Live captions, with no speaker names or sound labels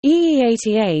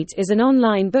Ee88 is an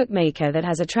online bookmaker that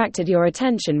has attracted your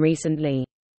attention recently.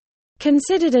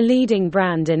 Considered a leading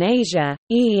brand in Asia,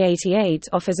 Ee88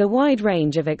 offers a wide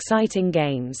range of exciting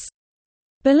games.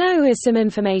 Below is some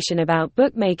information about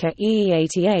bookmaker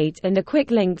Ee88 and a quick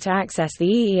link to access the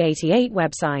Ee88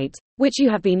 website, which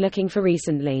you have been looking for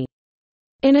recently.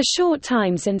 In a short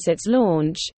time since its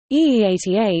launch,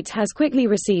 Ee88 has quickly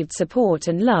received support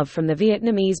and love from the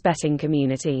Vietnamese betting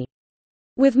community.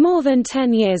 With more than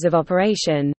 10 years of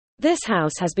operation, this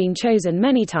house has been chosen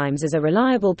many times as a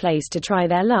reliable place to try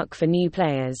their luck for new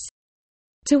players.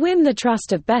 To win the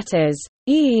trust of bettors,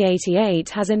 Ee88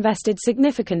 has invested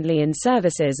significantly in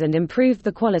services and improved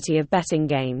the quality of betting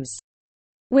games.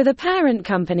 With a parent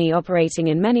company operating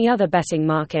in many other betting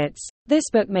markets, this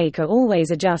bookmaker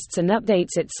always adjusts and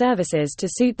updates its services to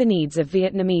suit the needs of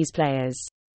Vietnamese players.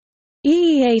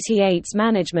 Ee88's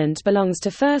management belongs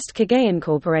to First Cagayan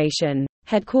Corporation,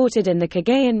 headquartered in the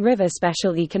Cagayan River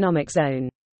Special Economic Zone.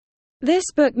 This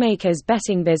bookmaker's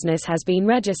betting business has been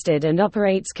registered and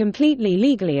operates completely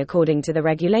legally according to the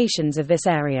regulations of this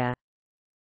area.